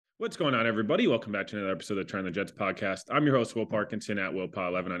What's going on, everybody? Welcome back to another episode of the Turn the Jets podcast. I'm your host, Will Parkinson, at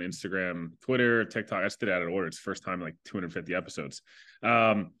WillPaw11 on Instagram, Twitter, TikTok. I just did it out of order. It's the first time in like 250 episodes.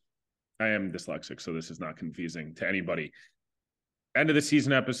 I am dyslexic, so this is not confusing to anybody. End of the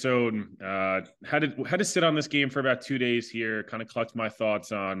season episode. Had to sit on this game for about 2 days here, kind of collect my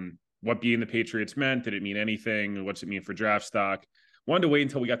thoughts on what being the Patriots meant. Did it mean anything? What's it mean for draft stock? Wanted to wait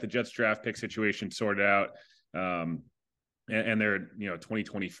until we got the Jets draft pick situation sorted out. And their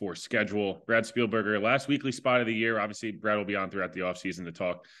 2024 schedule. Brad Spielberger, last weekly spot of the year. Obviously, Brad will be on throughout the offseason to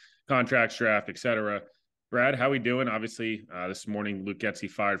talk contracts, draft, etc. Brad, how we doing? Obviously, this morning, Luke Getsy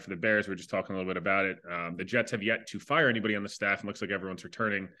fired for the Bears. We're just talking a little bit about it. The Jets have yet to fire anybody on the staff. It looks like everyone's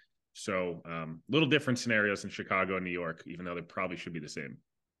returning. So little different scenarios in Chicago and New York, even though they probably should be the same.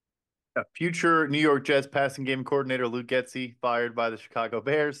 Future New York Jets passing game coordinator Luke Getsy fired by the Chicago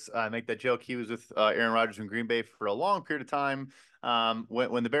Bears. I make that joke. He was with Aaron Rodgers in Green Bay for a long period of time.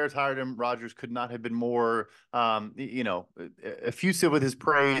 When the Bears hired him, Rodgers could not have been more, effusive with his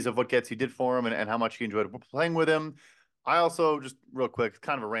praise of what Getsy did for him and how much he enjoyed playing with him. I also, just real quick,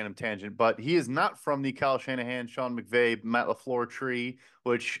 kind of a random tangent, but he is not from the Kyle Shanahan, Sean McVay, Matt LaFleur tree,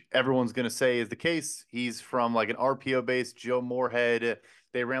 which everyone's going to say is the case. He's from like an RPO-based Joe Moorhead.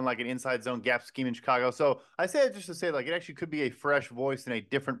 They ran like an inside zone gap scheme in Chicago. So I say it just to say like it actually could be a fresh voice and a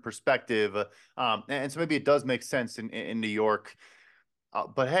different perspective. And so maybe it does make sense in New York.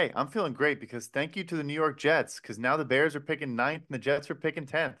 But hey, I'm feeling great because thank you to the New York Jets, because now the Bears are picking 9th and the Jets are picking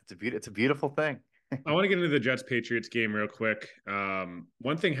 10th. It's a beautiful thing. I want to get into the Jets-Patriots game real quick.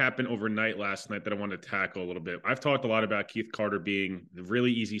 One thing happened overnight last night that I wanted to tackle a little bit. I've talked a lot about Keith Carter being the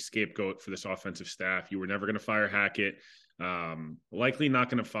really easy scapegoat for this offensive staff. You were never going to fire Hackett. Likely not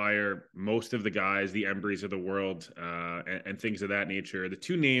going to fire most of the guys, the Embrys of the world, and things of that nature. The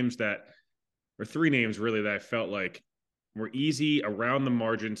three names really that I felt like were easy around the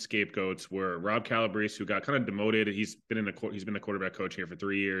margin scapegoats were Rob Calabrese, who got kind of demoted. He's been the quarterback coach here for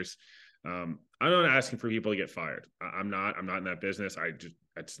 3 years. I'm not asking for people to get fired. I'm not in that business.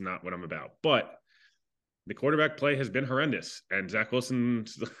 That's not what I'm about. But the quarterback play has been horrendous, and Zach Wilson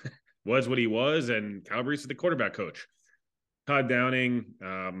was what he was, and Calabrese is the quarterback coach. Todd Downing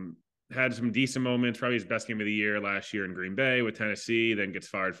had some decent moments, probably his best game of the year last year in Green Bay with Tennessee, then gets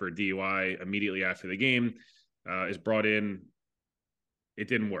fired for a DUI immediately after the game, is brought in. It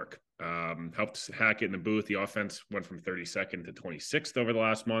didn't work. Helped Hackett in the booth. The offense went from 32nd to 26th over the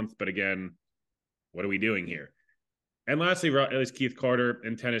last month. But again, what are we doing here? And lastly, at least Keith Carter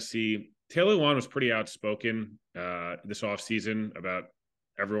in Tennessee. Taylor Lewan was pretty outspoken this offseason about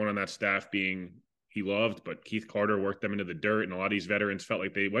everyone on that staff being he loved, but Keith Carter worked them into the dirt, and a lot of these veterans felt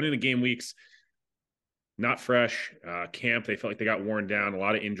like they went into game weeks not fresh. Camp, they felt like they got worn down. A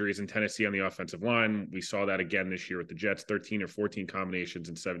lot of injuries in Tennessee on the offensive line. We saw that again this year with the Jets, 13 or 14 combinations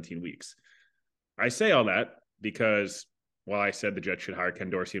in 17 weeks. I say all that because while I said the Jets should hire Ken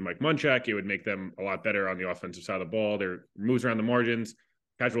Dorsey and Mike Munchak, it would make them a lot better on the offensive side of the ball. Their moves around the margins.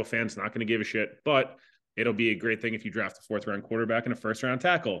 Casual fans not going to give a shit, but it'll be a great thing if you draft a 4th-round quarterback and a 1st-round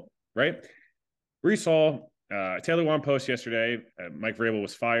tackle, right? Breece Hall, Taylor Lewan post yesterday. Mike Vrabel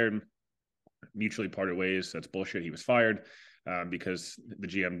was fired, mutually parted ways. That's bullshit. He was fired because the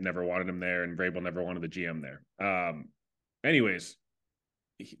GM never wanted him there, and Vrabel never wanted the GM there. Anyways,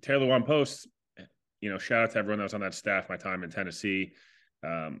 Taylor Lewan posts. Shout out to everyone that was on that staff. My time in Tennessee,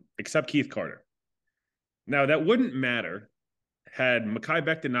 except Keith Carter. Now that wouldn't matter had Mekhi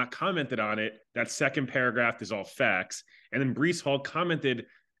Becton not commented on it. That second paragraph is all facts, and then Breece Hall commented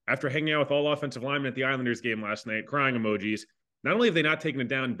after hanging out with all offensive linemen at the Islanders game last night, crying emojis. Not only have they not taken it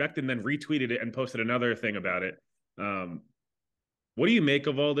down, Becton then retweeted it and posted another thing about it. What do you make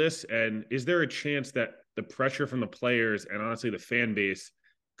of all this? And is there a chance that the pressure from the players and honestly the fan base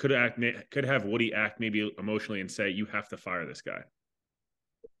could have Woody act maybe emotionally and say, you have to fire this guy?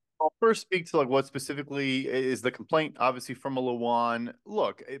 I'll first speak to like what specifically is the complaint, obviously from a Lewan.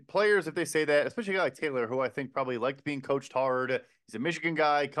 Look, players, if they say that, especially a guy like Taylor, who I think probably liked being coached hard. He's a Michigan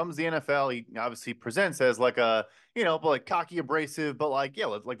guy, comes to the NFL. He obviously presents as like a, but like cocky, abrasive, but like, yeah,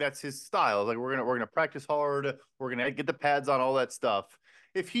 like that's his style. Like we're gonna practice hard. We're gonna get the pads on, all that stuff.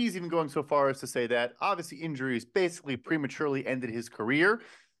 If he's even going so far as to say that, obviously injuries basically prematurely ended his career.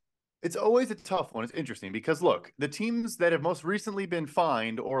 It's always a tough one. It's interesting because, look, the teams that have most recently been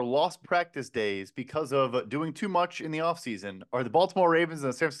fined or lost practice days because of doing too much in the offseason are the Baltimore Ravens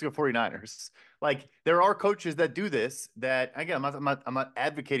and the San Francisco 49ers. Like, there are coaches that do this that, again, I'm not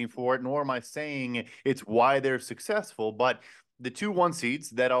advocating for it, nor am I saying it's why they're successful, but the 2-1 seeds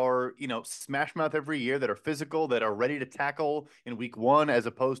that are, smash mouth every year, that are physical, that are ready to tackle in week 1 as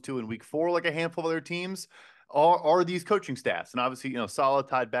opposed to in week 4, like a handful of other teams, are these coaching staffs. And obviously, Saleh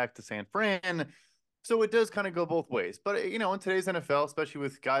tied back to San Fran. So it does kind of go both ways. But, in today's NFL, especially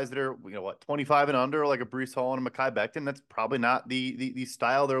with guys that are, 25 and under, like a Breece Hall and a Mekhi Becton, that's probably not the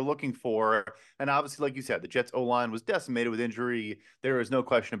style they're looking for. And obviously, like you said, the Jets O-line was decimated with injury. There is no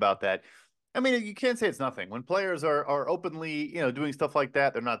question about that. I mean, you can't say it's nothing. When players are openly, doing stuff like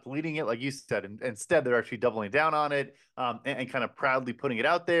that, they're not deleting it, like you said. And instead, they're actually doubling down on it, and kind of proudly putting it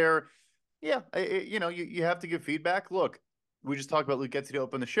out there. Yeah, you have to give feedback. Look, we just talked about Luke Getsy to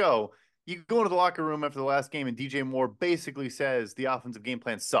open the show. You go into the locker room after the last game, and DJ Moore basically says the offensive game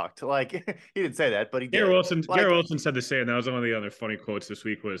plan sucked. Like, he didn't say that, but he did. Garrett Wilson said the same. That was one of the other funny quotes this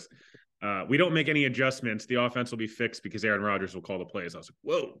week was, we don't make any adjustments. The offense will be fixed because Aaron Rodgers will call the plays. I was like,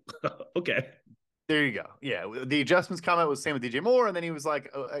 whoa, okay. There you go. Yeah, the adjustments comment was the same with DJ Moore, and then he was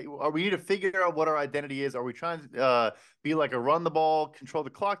like, "Are we need to figure out what our identity is? Are we trying to be like a run the ball, control the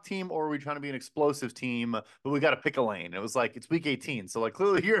clock team, or are we trying to be an explosive team? But we got to pick a lane." It was like it's week 18, so like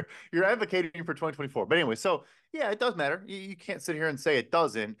clearly you're advocating for 2024. But anyway, so yeah, it does matter. You can't sit here and say it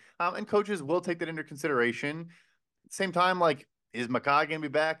doesn't. And coaches will take that into consideration. At the same time, like, is Mekhi going to be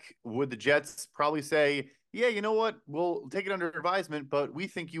back? Would the Jets probably say, yeah, you know what? We'll take it under advisement, but we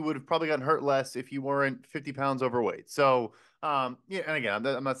think you would have probably gotten hurt less if you weren't 50 pounds overweight. So, yeah, and again,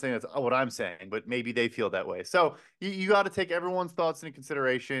 I'm not saying that's what I'm saying, but maybe they feel that way. So you got to take everyone's thoughts into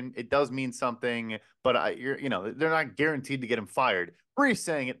consideration. It does mean something, but they're not guaranteed to get him fired. Breece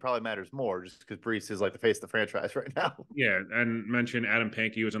saying it probably matters more just because Breece is like the face of the franchise right now. Yeah, and mention Adam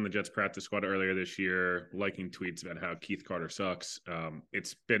Pankey was on the Jets practice squad earlier this year, liking tweets about how Keith Carter sucks.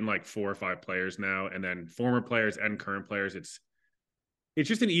 It's been like 4 or 5 players now, and then former players and current players. It's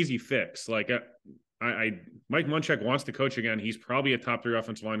just an easy fix. Like Mike Munchak wants to coach again. He's probably a top 3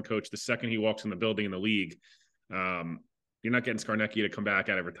 offensive line coach the second he walks in the building in the league. You're not getting Skarnecki to come back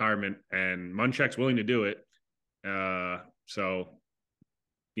out of retirement, and Munchak's willing to do it. So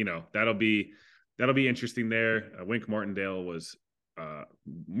that'll be interesting there. Wink Martindale was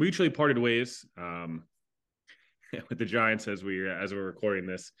mutually parted ways with the Giants as we're recording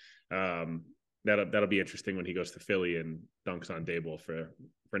this. That'll be interesting when he goes to Philly and dunks on Daboll for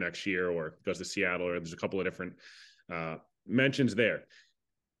next year, or goes to Seattle, or there's a couple of different mentions there.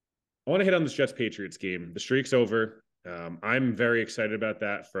 I want to hit on this Jets Patriots game. The streak's over. I'm very excited about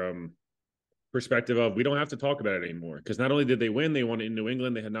that from perspective of we don't have to talk about it anymore, because not only did they win, they won in New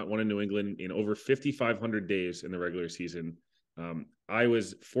England. They had not won in New England in over 5,500 days in the regular season. I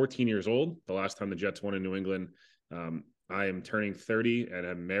was 14 years old the last time the Jets won in New England. I am turning 30 and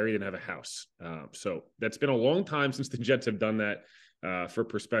I'm married and have a house. So that's been a long time since the Jets have done that. For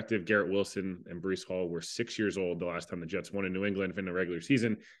perspective, Garrett Wilson and Breece Hall were 6 years old the last time the Jets won in New England in the regular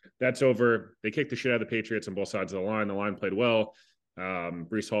season. That's over. They kicked the shit out of the Patriots on both sides of the line. The line played well.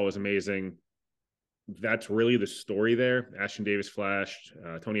 Breece Hall was amazing. That's really the story there. Ashton Davis flashed.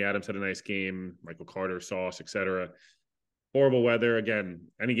 Tony Adams had a nice game. Michael Carter, Sauce, etc. Horrible weather. Again,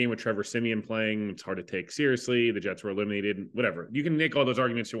 any game with Trevor Siemian playing, it's hard to take seriously. The Jets were eliminated. Whatever. You can make all those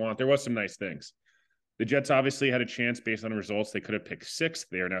arguments you want. There was some nice things. The Jets obviously had a chance based on the results. They could have picked 6th.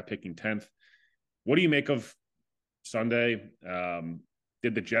 They are now picking 10th. What do you make of Sunday?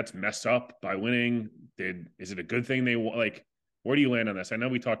 Did the Jets mess up by winning? Is it a good thing they like? Where do you land on this? I know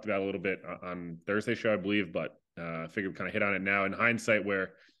we talked about it a little bit on Thursday show, I believe, but I figured we kind of hit on it now in hindsight,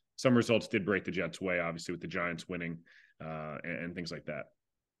 where some results did break the Jets' way, obviously with the Giants winning and things like that.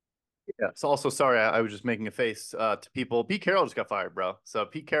 Yeah. So also, sorry, I was just making a face to people. Pete Carroll just got fired, bro. So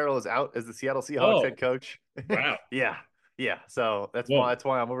Pete Carroll is out as the Seattle Seahawks head coach. Wow. Yeah. So that's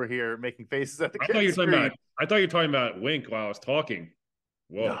why I'm over here making faces at the I thought you were talking about Wink while I was talking.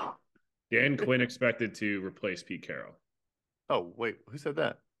 Whoa. No. Dan Quinn expected to replace Pete Carroll. Oh, wait, who said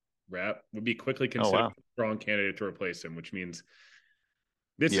that? Rap would be quickly considered a strong candidate to replace him, which means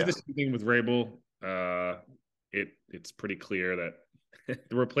this is the same thing with Vrabel. It's pretty clear that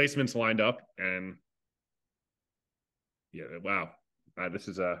the replacements lined up, and wow, this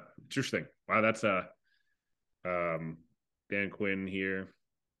is interesting. Wow, that's Dan Quinn here.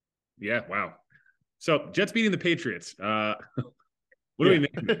 Yeah, wow. So Jets beating the Patriots. What do we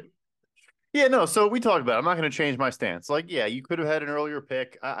make? Yeah, no, so we talked about it. I'm not going to change my stance. Like, yeah, you could have had an earlier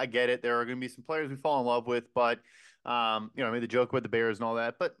pick. I get it. There are going to be some players we fall in love with, but, I made the joke about the Bears and all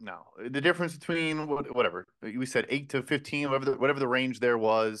that, but no. The difference between, whatever, we said 8 to 15, whatever the range there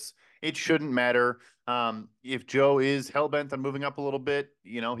was, it shouldn't matter. If Joe is hell-bent on moving up a little bit,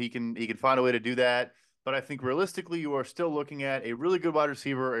 he can find a way to do that. But I think realistically, you are still looking at a really good wide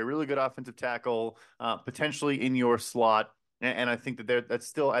receiver, a really good offensive tackle, potentially in your slot. And I think that that's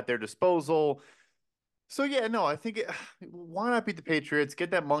still at their disposal. So yeah, no, I think why not beat the Patriots?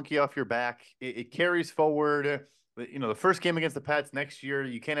 Get that monkey off your back. It carries forward. The first game against the Pats next year,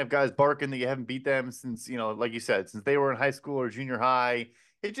 you can't have guys barking that you haven't beat them since, like you said, since they were in high school or junior high.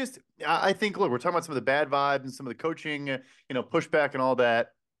 It just, I think, look, we're talking about some of the bad vibes and some of the coaching, pushback and all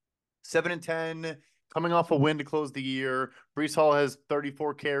that. 7-10, coming off a win to close the year. Brees Hall has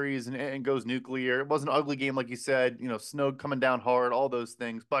 34 carries and goes nuclear. It was an ugly game, like you said. Snow coming down hard, all those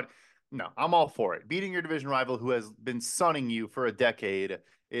things. But no, I'm all for it. Beating your division rival who has been sunning you for a decade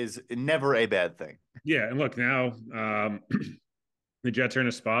is never a bad thing. Yeah, and look now, the Jets are in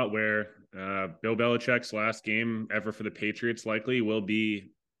a spot where Bill Belichick's last game ever for the Patriots likely will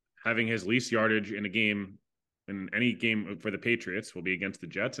be having his least yardage in a game, in any game for the Patriots will be against the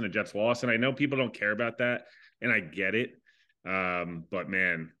Jets, and the Jets lost. And I know people don't care about that, and I get it. But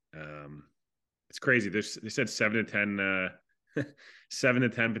man, it's crazy. They said 7-10,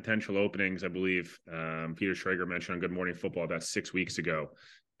 7-10 potential openings, I believe. Peter Schrager mentioned on Good Morning Football about 6 weeks ago,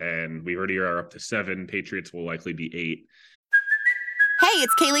 and we already are up to 7. Patriots will likely be 8. Hey,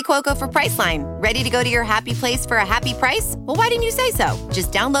 it's Kaylee Cuoco for Priceline. Ready to go to your happy place for a happy price? Well, why didn't you say so?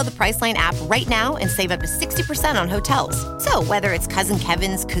 Just download the Priceline app right now and save up to 60% on hotels. So whether it's Cousin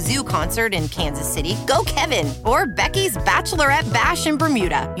Kevin's Kazoo Concert in Kansas City, go Kevin, or Becky's Bachelorette Bash in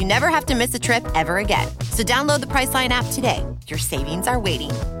Bermuda, you never have to miss a trip ever again. So download the Priceline app today. Your savings are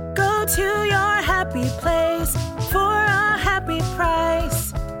waiting. Go to your happy place for a happy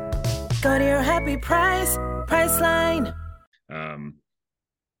price. Go to your happy price, Priceline.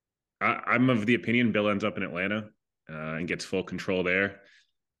 I'm of the opinion Bill ends up in Atlanta and gets full control there,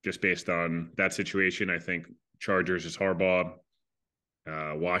 just based on that situation. I think Chargers is Harbaugh.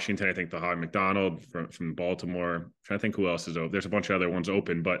 Washington, I think the Hog McDonald from Baltimore. I'm trying to think who else is open. There's a bunch of other ones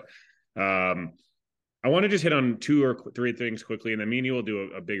open, but I want to just hit on 2 or 3 things quickly, and then me and you will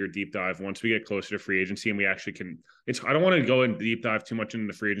do a bigger deep dive once we get closer to free agency and we actually can. I don't want to go and deep dive too much into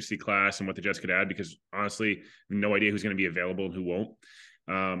the free agency class and what the Jets could add, because honestly, no idea who's going to be available and who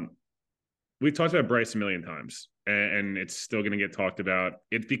won't. We've talked about Bryce a million times, and it's still going to get talked about.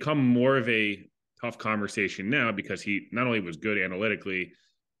 It's become more of a tough conversation now because he not only was good analytically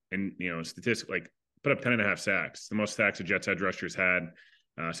and, statistically, like put up 10.5 sacks, the most sacks a Jets edge rushers had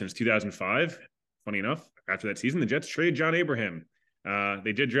since 2005. Funny enough, after that season, the Jets traded John Abraham.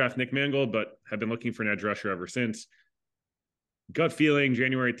 They did draft Nick Mangold, but have been looking for an edge rusher ever since. Gut feeling,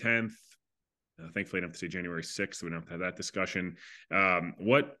 January 10th. Thankfully, I don't have to say January 6th, so we don't have to have that discussion.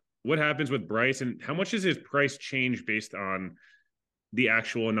 What happens with Bryce, and how much does his price change based on the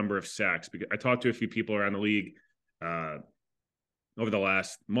actual number of sacks? Because I talked to a few people around the league over the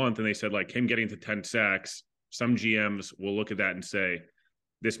last month, and they said, like, him getting to 10 sacks, some GMs will look at that and say,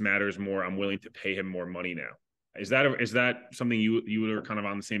 this matters more. I'm willing to pay him more money now. Is that something you are kind of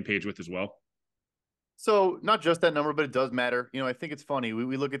on the same page with as well? So not just that number, but it does matter. I think it's funny.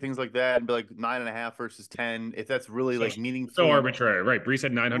 We look at things like that and be like 9.5 versus 10. If that's really like meaningful, so arbitrary, right? Brees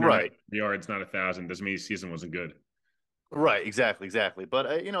had 900 yards, not 1,000. Doesn't mean his season wasn't good. Right, exactly. But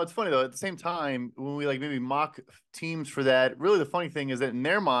it's funny though. At the same time, when we like maybe mock teams for that, really the funny thing is that in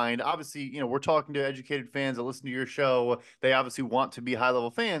their mind, obviously, we're talking to educated fans that listen to your show. They obviously want to be high level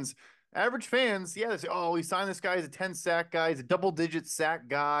fans. Average fans, yeah, they say, "Oh, we signed this guy as a 10 sack guy, he's a double-digit sack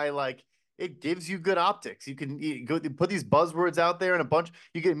guy." Like, it gives you good optics. You can go put these buzzwords out there and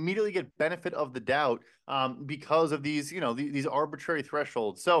you can immediately get benefit of the doubt because of these, these arbitrary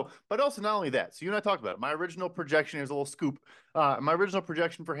thresholds. So, but also not only that, so you and I talked about it. My original projection, here's a little scoop. My original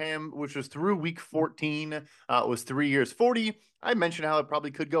projection for him, which was through week 14, was 3 years, 40. I mentioned how it probably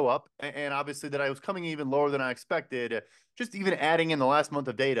could go up, and obviously that I was coming even lower than I expected. Just even adding in the last month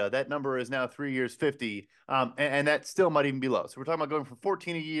of data, that number is now 3 years, 50. And that still might even be low. So we're talking about going from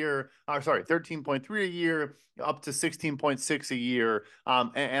 13.3 a year up to 16.6 a year.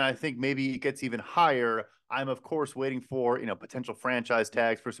 And I think maybe it gets even higher. I'm, of course, waiting for, potential franchise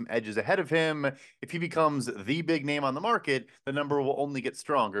tags for some edges ahead of him. If he becomes the big name on the market, the number will only get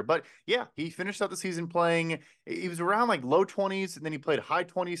stronger. But yeah, he finished out the season playing. He was around like low 20s, and then he played high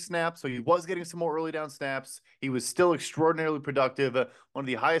 20s snaps. So he was getting some more early down snaps. He was still extraordinarily productive. One of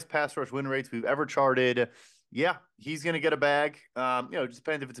the highest pass rush win rates we've ever charted. Yeah, he's going to get a bag. It just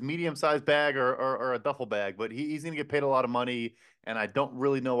depends if it's a medium-sized bag or a duffel bag, but he's going to get paid a lot of money, and I don't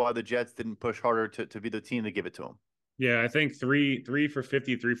really know why the Jets didn't push harder to be the team to give it to him. Yeah, I think three for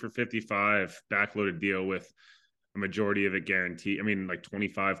 50, 3 for 55 backloaded deal with a majority of it guaranteed. I mean, like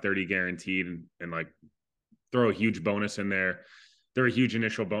 25, 30 guaranteed, and like throw a huge bonus in there. They're a huge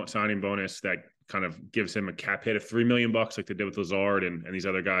initial signing bonus that kind of gives him a cap hit of $3 million like they did with Lazard and these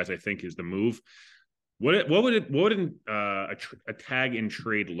other guys, I think is the move. a tag and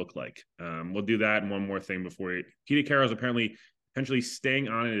trade look like? We'll do that and one more thing before Pete Carroll's apparently potentially staying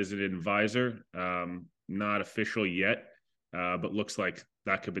on it as an advisor. Not official yet, but looks like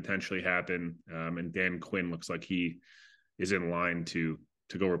that could potentially happen. And Dan Quinn looks like he is in line to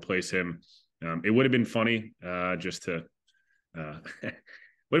go replace him. It would have been funny just to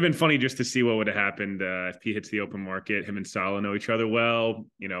would have been funny just to see what would have happened if Pete hits the open market. Him and Salah know each other well.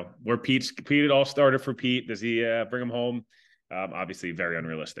 Where Pete it all started for Pete. Does he bring him home? Obviously, very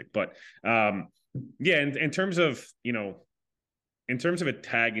unrealistic. But yeah, in terms of a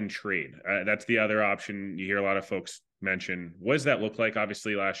tag and trade, that's the other option you hear a lot of folks mention. What does that look like?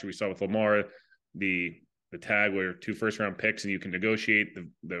 Obviously, last year we saw with Lamar the tag where 2 first-round picks and you can negotiate.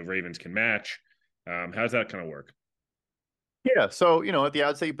 The Ravens can match. How does that kind of work? Yeah, so at the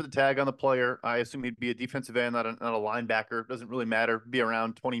outset, you put the tag on the player. I assume he'd be a defensive end, not a linebacker. Doesn't really matter. Be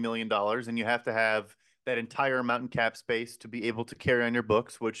around $20 million, and you have to have that entire amount in cap space to be able to carry on your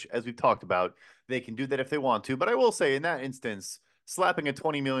books. Which, as we've talked about, they can do that if they want to. But I will say, in that instance, slapping a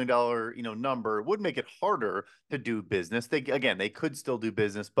 $20 million number would make it harder to do business. They could still do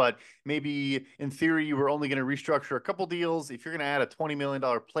business, but maybe in theory you were only going to restructure a couple deals. If you're going to add a $20 million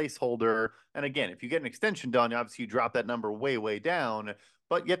placeholder, and again, if you get an extension done, obviously you drop that number way, way down,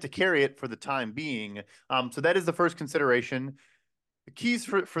 but you have to carry it for the time being. So that is the first consideration. The keys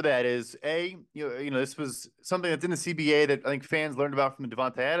for that is this was something that's in the CBA that I think fans learned about from the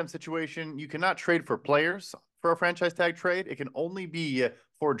Devontae Adams situation. You cannot trade for players for a franchise tag trade. It can only be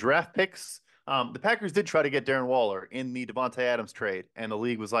for draft picks. The Packers did try to get Darren Waller in the Devontae Adams trade, and the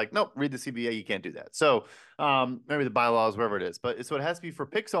league was like, nope, read the CBA, you can't do that. So maybe the bylaws, wherever it is. But so it has to be for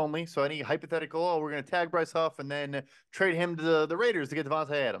picks only. So any hypothetical, we're going to tag Bryce Huff and then trade him to the Raiders to get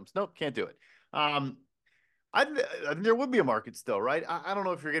Devontae Adams. Nope, can't do it. I think there would be a market still, right? I don't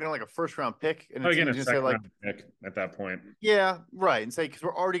know if you're getting like a first-round pick, and it's going to say like pick at that point. Yeah, right, and say because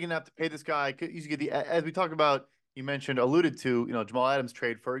we're already going to have to pay this guy. You get as we talked about, you alluded to, Jamal Adams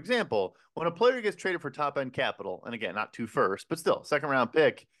trade, for example. When a player gets traded for top-end capital, and again, not 2 first, but still second-round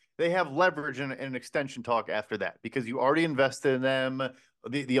pick, they have leverage in an extension talk after that because you already invested in them.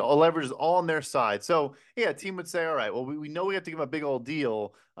 The leverage is all on their side. So yeah, a team would say, all right, well, we know we have to give him a big old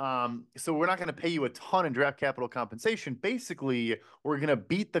deal. So we're not going to pay you a ton in draft capital compensation. Basically, we're going to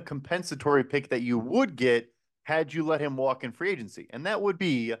beat the compensatory pick that you would get had you let him walk in free agency. And that would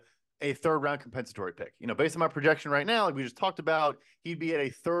be a 3rd round compensatory pick. Based on my projection right now, like we just talked about, he'd be at a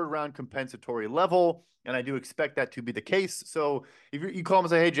 3rd round compensatory level. And I do expect that to be the case. So if you call him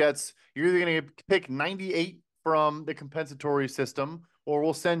and say, hey, Jets, you're either going to pick 98 from the compensatory system, or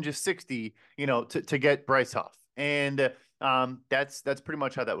we'll send you 60, to get Bryce Huff. And that's pretty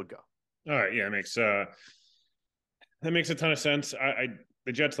much how that would go. All right. Yeah, that makes a ton of sense.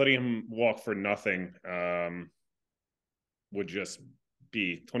 The Jets letting him walk for nothing would just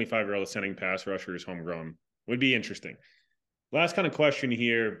be 25-year-old ascending pass rushers, homegrown. Would be interesting. Last kind of question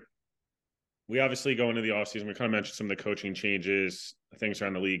here. We obviously go into the offseason. We kind of mentioned some of the coaching changes, things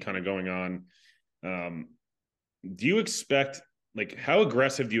around the league kind of going on. Do you expect, how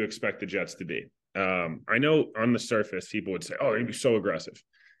aggressive do you expect the Jets to be? I know on the surface, people would say, oh, they're going to be so aggressive.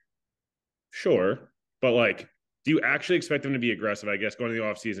 Sure. But, do you actually expect them to be aggressive? I guess going into the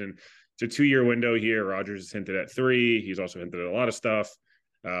offseason, it's a 2-year window here. Rodgers has hinted at 3. He's also hinted at a lot of stuff.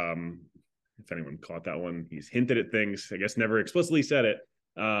 If anyone caught that one, he's hinted at things. I guess never explicitly said it.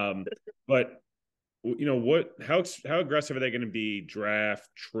 But how aggressive are they going to be draft,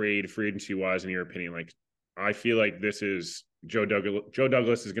 trade, free agency wise, in your opinion? I feel like this is Joe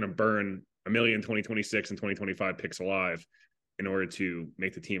Douglas is going to burn 1 million 2026 and 2025 picks alive in order to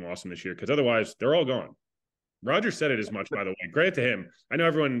make the team awesome this year, because otherwise they're all gone. Roger said it as much, by the way. Credit to him. I know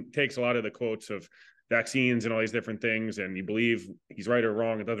everyone takes a lot of the quotes of vaccines and all these different things, and you believe he's right or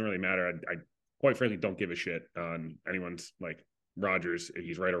wrong. It doesn't really matter. I quite frankly don't give a shit on anyone's Rodgers, if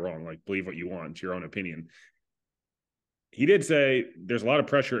he's right or wrong. Believe what you want. It's your own opinion. He did say there's a lot of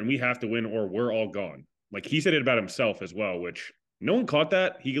pressure and we have to win or we're all gone. He said it about himself as well, which no one caught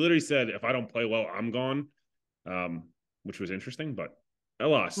that. He literally said, if I don't play well, I'm gone, which was interesting, but I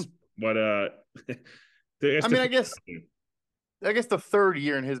lost. But I guess the 3rd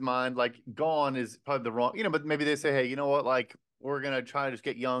year in his mind, gone is probably the wrong, but maybe they say, hey, you know what? We're going to try to just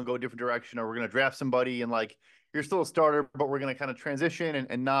get young, go a different direction, or we're going to draft somebody and you're still a starter, but we're going to kind of transition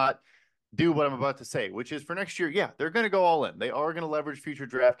and not do what I'm about to say, which is for next year. Yeah, they're going to go all in. They are going to leverage future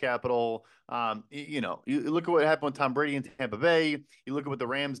draft capital. You look at what happened with Tom Brady in Tampa Bay. You look at what the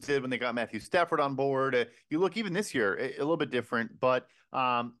Rams did when they got Matthew Stafford on board. You look even this year, a little bit different, but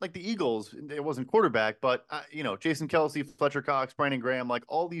the Eagles, it wasn't quarterback, but Jason Kelsey, Fletcher Cox, Brandon Graham,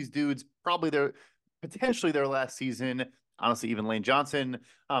 all these dudes, probably potentially their last season. Honestly, even Lane Johnson,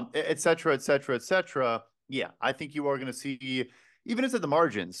 et cetera, et cetera, et cetera. Yeah, I think you are going to see, even as at the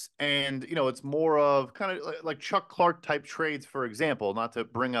margins, and it's more of kind of like Chuck Clark type trades, for example. Not to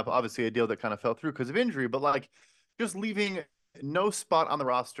bring up obviously a deal that kind of fell through because of injury, but like just leaving no spot on the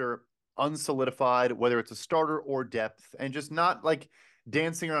roster unsolidified, whether it's a starter or depth, and just not like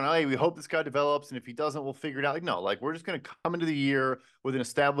dancing around. Hey, we hope this guy develops, and if he doesn't, we'll figure it out. Like, no, like we're just going to come into the year with an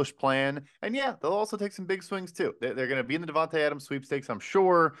established plan, and yeah, they'll also take some big swings too. They're going to be in the Devontae Adams sweepstakes, I'm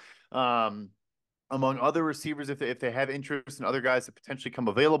sure. Among other receivers, if they have interest in other guys that potentially come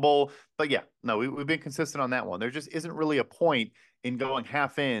available. But yeah, no, we've been consistent on that one. There just isn't really a point in going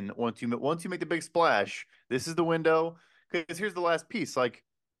half in once you make the big splash. This is the window, because here's the last piece. Like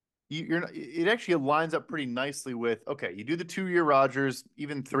it actually lines up pretty nicely with, okay, you do the 2-year Rodgers,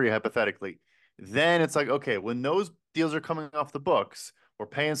 even 3 hypothetically. Then it's like, okay, when those deals are coming off the books, we're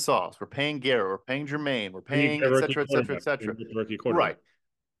paying Sauce, we're paying Garrett, we're paying Jermaine, we're paying et cetera, et cetera, et cetera. Right.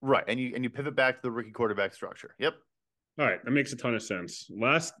 Right. And you pivot back to the rookie quarterback structure. Yep. All right. That makes a ton of sense.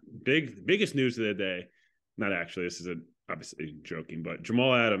 Last biggest news of the day. Not actually, this is obviously joking, but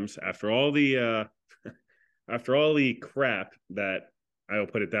Jamal Adams, after all the crap that, I will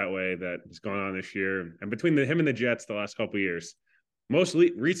put it that way, that has gone on this year, and between him and the Jets the last couple of years, most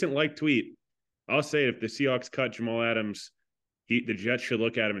recent tweet, I'll say if the Seahawks cut Jamal Adams, the Jets should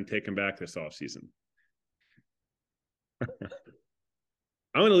look at him and take him back this offseason.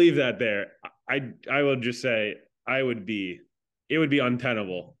 I'm going to leave that there. I will just say it would be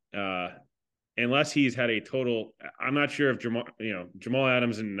untenable unless he's had a total. I'm not sure if Jamal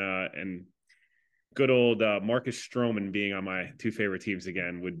Adams and good old Marcus Stroman being on my 2 favorite teams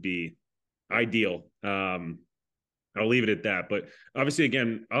again would be ideal. I'll leave it at that. But obviously,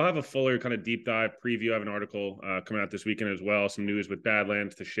 again, I'll have a fuller kind of deep dive preview. I have an article coming out this weekend as well. Some news with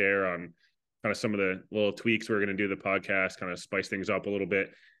Badlands to share on kind of some of the little tweaks we're going to do the podcast, kind of spice things up a little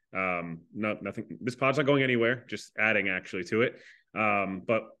bit. Nothing. This pod's not going anywhere. Just adding actually to it.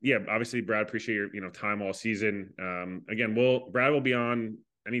 But yeah, obviously, Brad, appreciate your time all season. Again, Brad will be on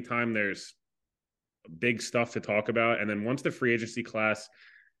anytime there's big stuff to talk about, and then once the free agency class.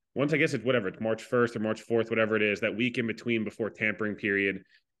 Once I guess it's whatever, it's March 1st or March 4th, whatever it is, that week in between before tampering period,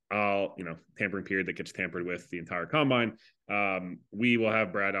 tampering period that gets tampered with the entire combine. We will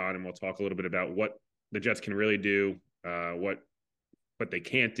have Brad on and we'll talk a little bit about what the Jets can really do, what they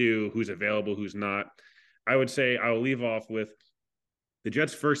can't do, who's available, who's not. I would say I'll leave off with the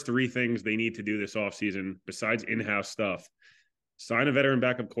Jets' first 3 things they need to do this offseason, besides in-house stuff. Sign a veteran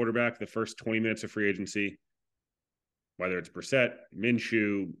backup quarterback the first 20 minutes of free agency. Whether it's Brissett,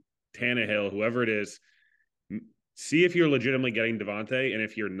 Minshew, Tannehill, whoever it is, see if you're legitimately getting Devontae, and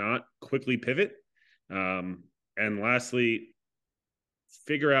if you're not, quickly pivot. And lastly,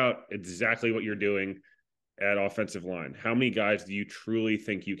 figure out exactly what you're doing at offensive line. How many guys do you truly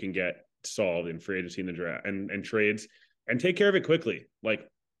think you can get solved in free agency in the draft and trades, and take care of it quickly? Like,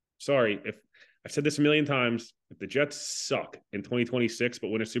 sorry, if I've said this a million times, if the Jets suck in 2026 but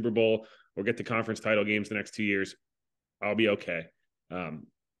win a Super Bowl or get to conference title games the next 2 years, I'll be okay.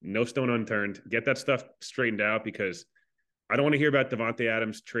 No stone unturned. Get that stuff straightened out, because I don't want to hear about Devontae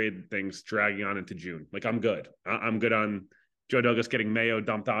Adams trade things dragging on into June. Like, I'm good. I'm good on Joe Douglas getting Mayo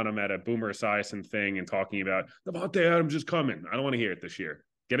dumped on him at a Boomer Esiason thing and talking about Devontae Adams is coming. I don't want to hear it this year.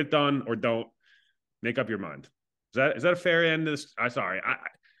 Get it done or don't. Make up your mind. Is that a fair end to this? Is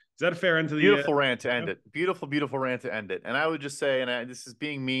that a fair end to the beautiful rant to end it? Beautiful, beautiful rant to end it. And I would just say, this is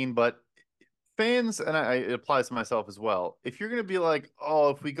being mean, but fans, and it applies to myself as well, if you're going to be like, oh,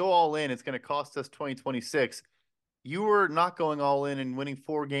 if we go all in, it's going to cost us 2026, you are not going all in and winning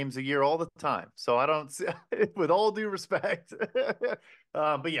 4 games a year all the time. So I don't see, with all due respect.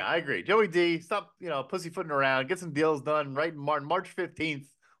 But yeah, I agree. Joey D, stop, pussyfooting around, get some deals done right in March 15th.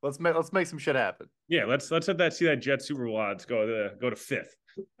 Let's make some shit happen. Yeah, let's see that Jet Super Bowl odds go to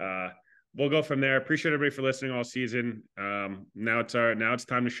 5th. We'll go from there. Appreciate everybody for listening all season. Now it's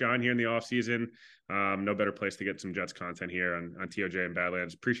time to shine here in the off season. No better place to get some Jets content here on TOJ and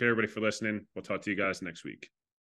Badlands. Appreciate everybody for listening. We'll talk to you guys next week.